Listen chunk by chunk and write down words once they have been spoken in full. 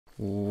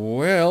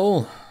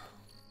Well,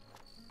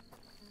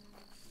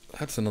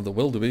 that's another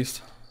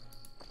wildebeest.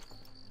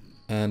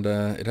 And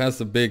it has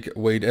the big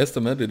weight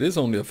estimate. It is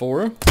only a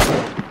 4.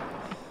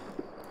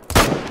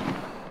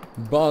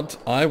 But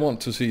I want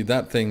to see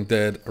that thing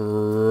dead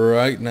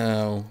right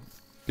now.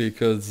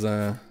 Because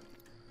I'm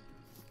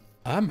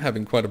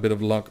having quite a bit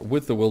of luck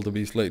with the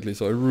wildebeest lately.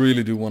 So I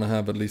really do want to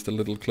have at least a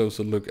little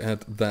closer look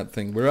at that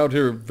thing. We're out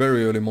here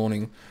very early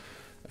morning.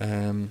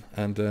 And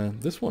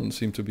this one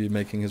seemed to be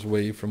making his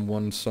way from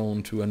one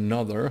zone to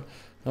another.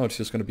 Now it's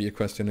just going to be a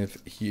question if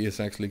he is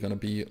actually going to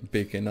be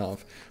big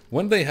enough.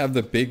 When they have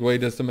the big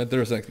weight estimate,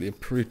 there's actually a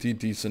pretty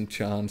decent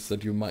chance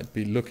that you might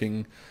be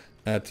looking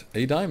at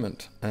a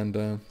diamond. And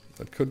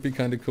that could be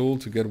kind of cool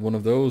to get one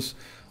of those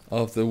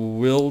of the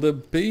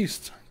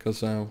wildebeest.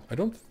 Because I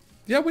don't...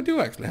 Yeah, we do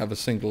actually have a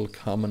single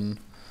common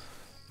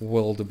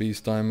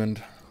wildebeest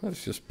diamond.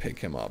 Let's just pick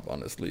him up,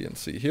 honestly, and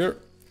see here.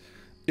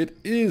 It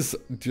is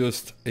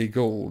just a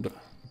gold,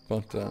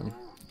 but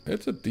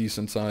it's a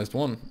decent sized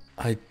one.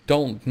 I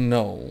don't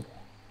know.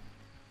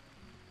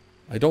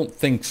 I don't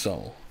think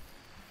so.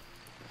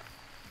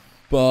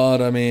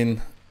 But, I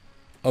mean,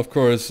 of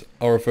course,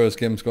 our first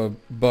game's got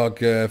bug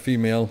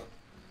female.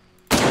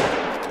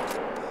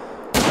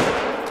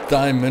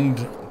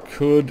 Diamond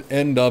could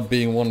end up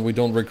being one we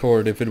don't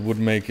record if it would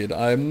make it.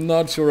 I'm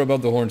not sure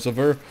about the horns of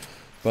her.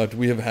 But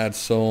we have had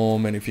so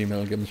many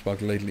female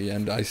Gemsbok lately,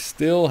 and I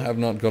still have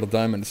not got a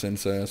diamond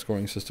since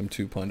scoring system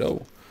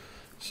 2.0.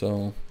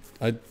 So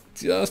I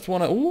just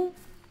want to... Ooh,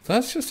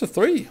 that's just a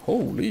 3.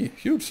 Holy,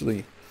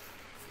 hugely.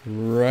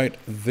 Right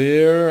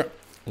there.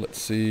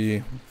 Let's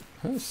see.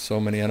 There's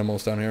so many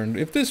animals down here. And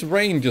if this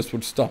rain just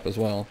would stop as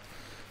well.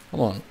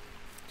 Come on.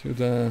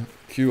 Should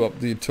cue up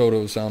the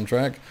Toto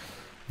soundtrack.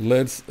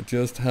 Let's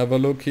just have a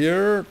look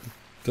here.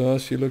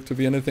 Does she look to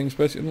be anything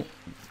special?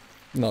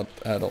 Not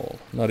at all.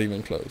 Not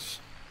even close.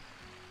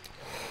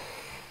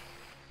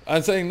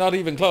 I'm saying not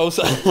even close.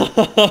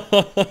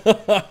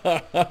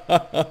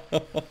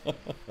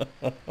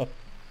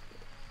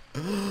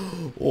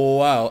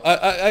 Wow.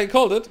 I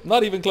called it.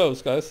 Not even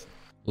close, guys.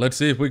 Let's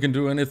see if we can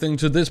do anything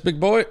to this big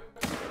boy.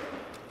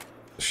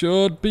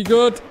 Should be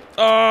good.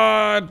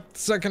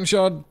 Second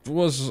shot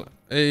was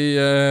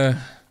a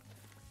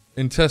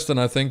intestine,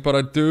 I think. But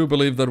I do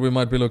believe that we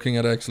might be looking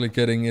at actually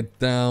getting it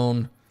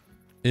down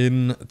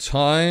in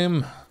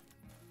time.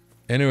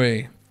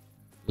 Anyway,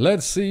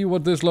 let's see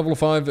what this level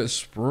 5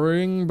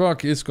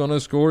 Springbok is gonna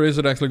score. Is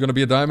it actually gonna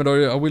be a diamond,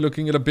 or are we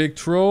looking at a big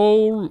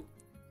troll?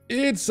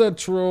 It's a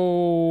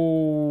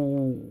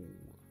troll.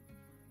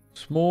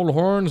 Small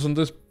horns on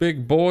this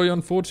big boy,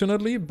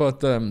 unfortunately,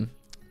 but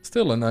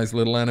still a nice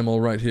little animal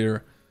right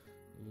here.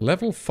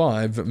 Level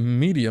 5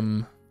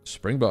 medium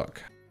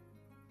Springbok.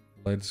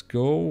 Let's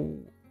go.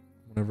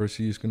 Whenever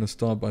she's gonna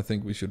stop, I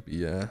think we should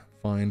be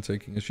fine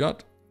taking a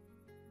shot.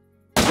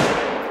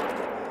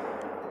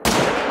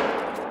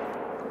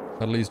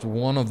 At least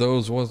one of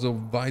those was a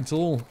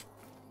vital.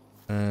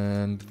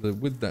 And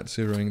with that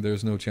zeroing,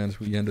 there's no chance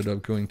we ended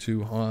up going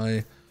too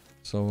high.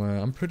 So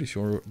I'm pretty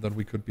sure that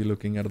we could be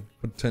looking at a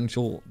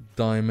potential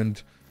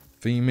diamond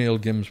female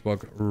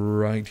Gemsbok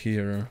right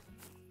here.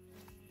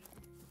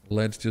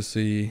 Let's just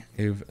see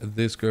if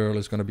this girl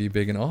is going to be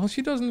big enough. Oh,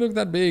 she doesn't look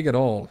that big at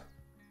all.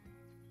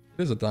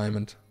 It is a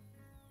diamond.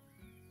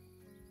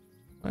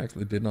 I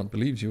actually did not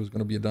believe she was going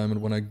to be a diamond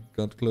when I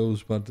got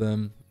close, but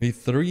a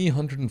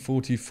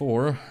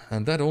 344,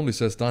 and that only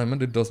says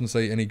diamond. It doesn't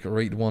say any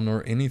grade 1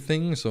 or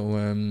anything,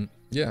 so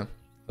yeah,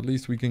 at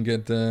least we can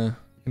get, can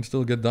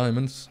still get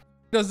diamonds.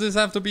 Does this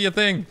have to be a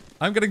thing?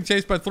 I'm getting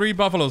chased by 3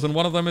 buffaloes, and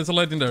one of them is a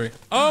legendary.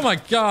 Oh my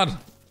god!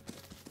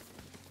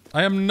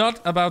 I am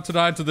not about to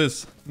die to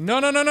this. No,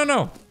 no, no, no,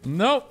 no!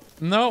 No,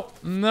 no,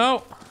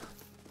 no!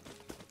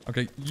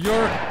 Okay,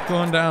 you're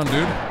going down,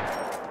 dude.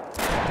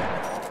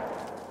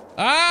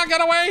 Ah, get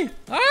away!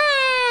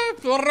 Ah,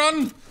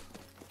 run!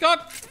 God!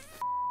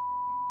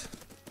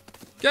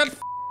 Get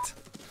f***ed!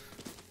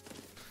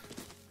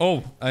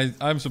 Oh,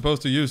 I'm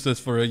supposed to use this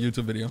for a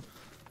YouTube video.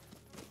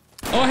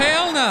 Oh,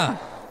 hell nah!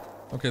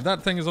 Okay,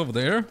 that thing is over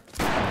there.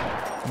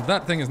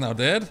 That thing is now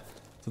dead.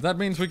 So that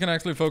means we can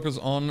actually focus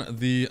on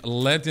the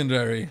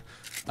legendary.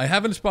 I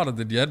haven't spotted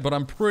it yet, but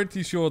I'm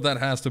pretty sure that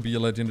has to be a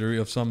legendary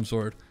of some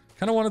sort.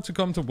 Kinda want it to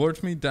come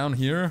towards me down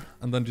here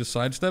and then just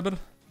sidestep it.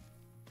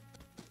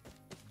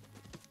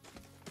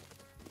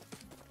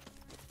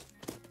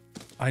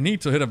 I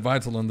need to hit a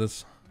vital on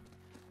this.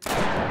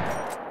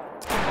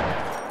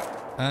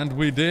 And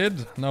we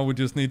did. Now we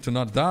just need to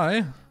not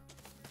die.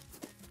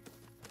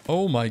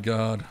 Oh my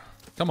god.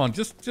 Come on,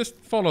 just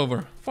fall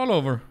over. Fall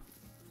over.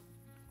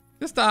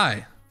 Just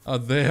die. Oh,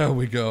 there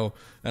we go.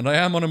 And I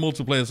am on a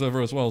multiplayer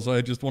server as well, so I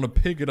just want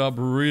to pick it up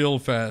real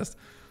fast.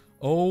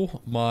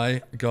 Oh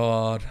my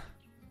god.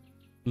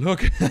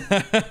 Look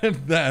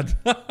at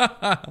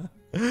that.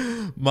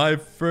 My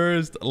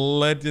first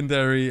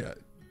legendary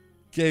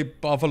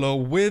Cape Buffalo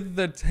with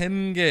the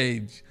 10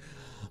 gauge.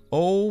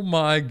 Oh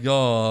my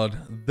god.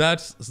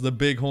 That's the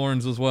big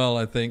horns as well,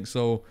 I think.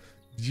 So,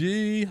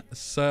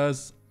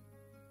 Jesus.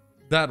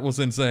 That was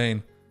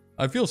insane.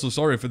 I feel so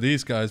sorry for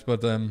these guys,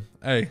 but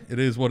hey, it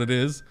is what it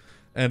is.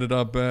 Ended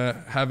up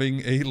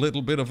having a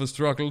little bit of a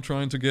struggle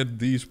trying to get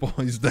these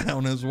boys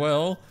down as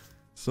well.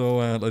 So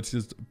let's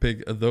just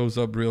pick those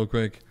up real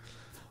quick.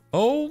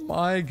 Oh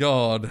my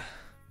god.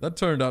 That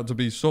turned out to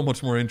be so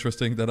much more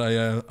interesting than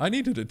I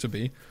needed it to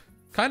be.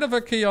 Kind of a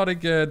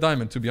chaotic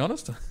diamond, to be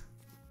honest.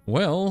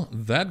 Well,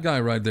 that guy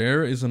right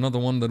there is another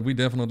one that we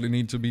definitely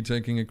need to be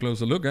taking a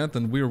closer look at.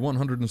 And we're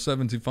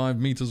 175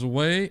 meters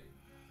away.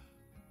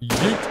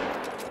 Yeet.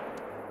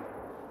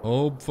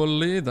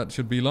 Hopefully that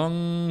should be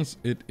lungs.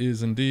 It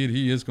is indeed.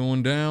 He is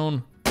going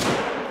down.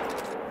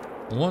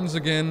 Once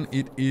again,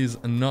 it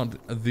is not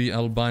the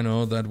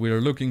albino that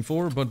we're looking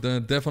for, but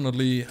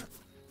definitely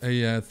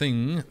a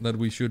thing that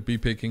we should be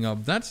picking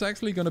up. That's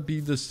actually going to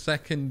be the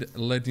second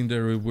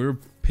legendary we're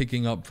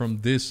picking up from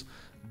this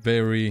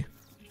very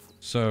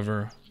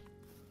server.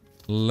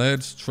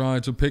 Let's try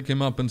to pick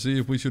him up and see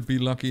if we should be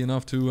lucky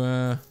enough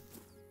to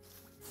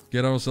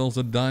get ourselves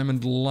a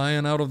diamond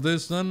lion out of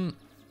this then.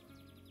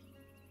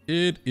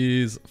 It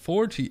is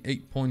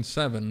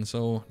 48.7,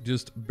 so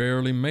just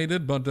barely made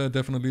it, but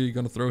definitely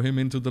gonna throw him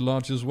into the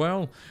lodge as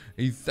well.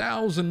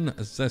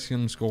 1,000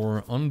 session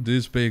score on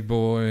this big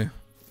boy.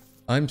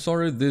 I'm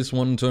sorry this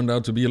one turned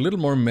out to be a little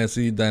more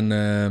messy than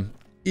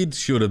it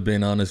should have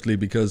been, honestly,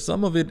 because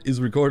some of it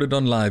is recorded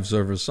on live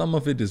servers, some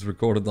of it is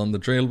recorded on the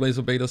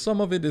Trailblazer beta, some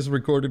of it is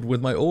recorded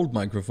with my old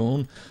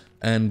microphone,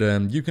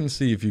 and you can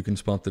see if you can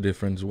spot the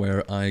difference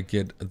where I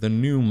get the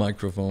new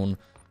microphone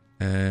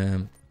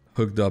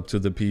hooked up to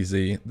the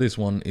PC. This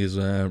one is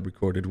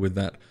recorded with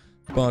that.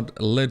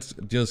 But let's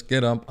just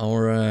get up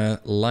our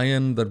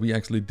lion that we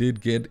actually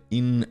did get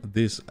in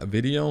this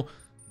video.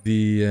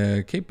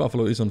 The Cape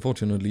Buffalo is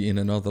unfortunately in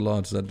another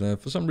lodge that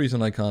for some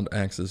reason I can't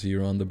access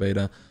here on the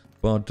beta.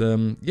 But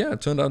yeah,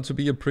 it turned out to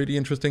be a pretty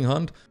interesting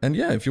hunt. And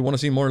yeah, if you want to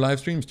see more live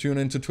streams, tune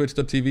into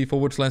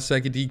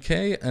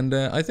twitch.tv/ZaggiDK. And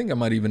I think I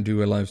might even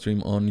do a live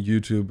stream on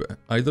YouTube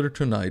either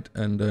tonight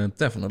and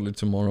definitely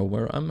tomorrow,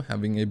 where I'm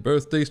having a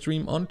birthday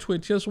stream on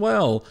Twitch as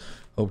well.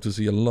 Hope to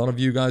see a lot of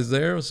you guys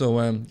there. So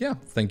yeah,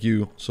 thank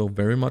you so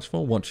very much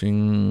for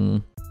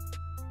watching.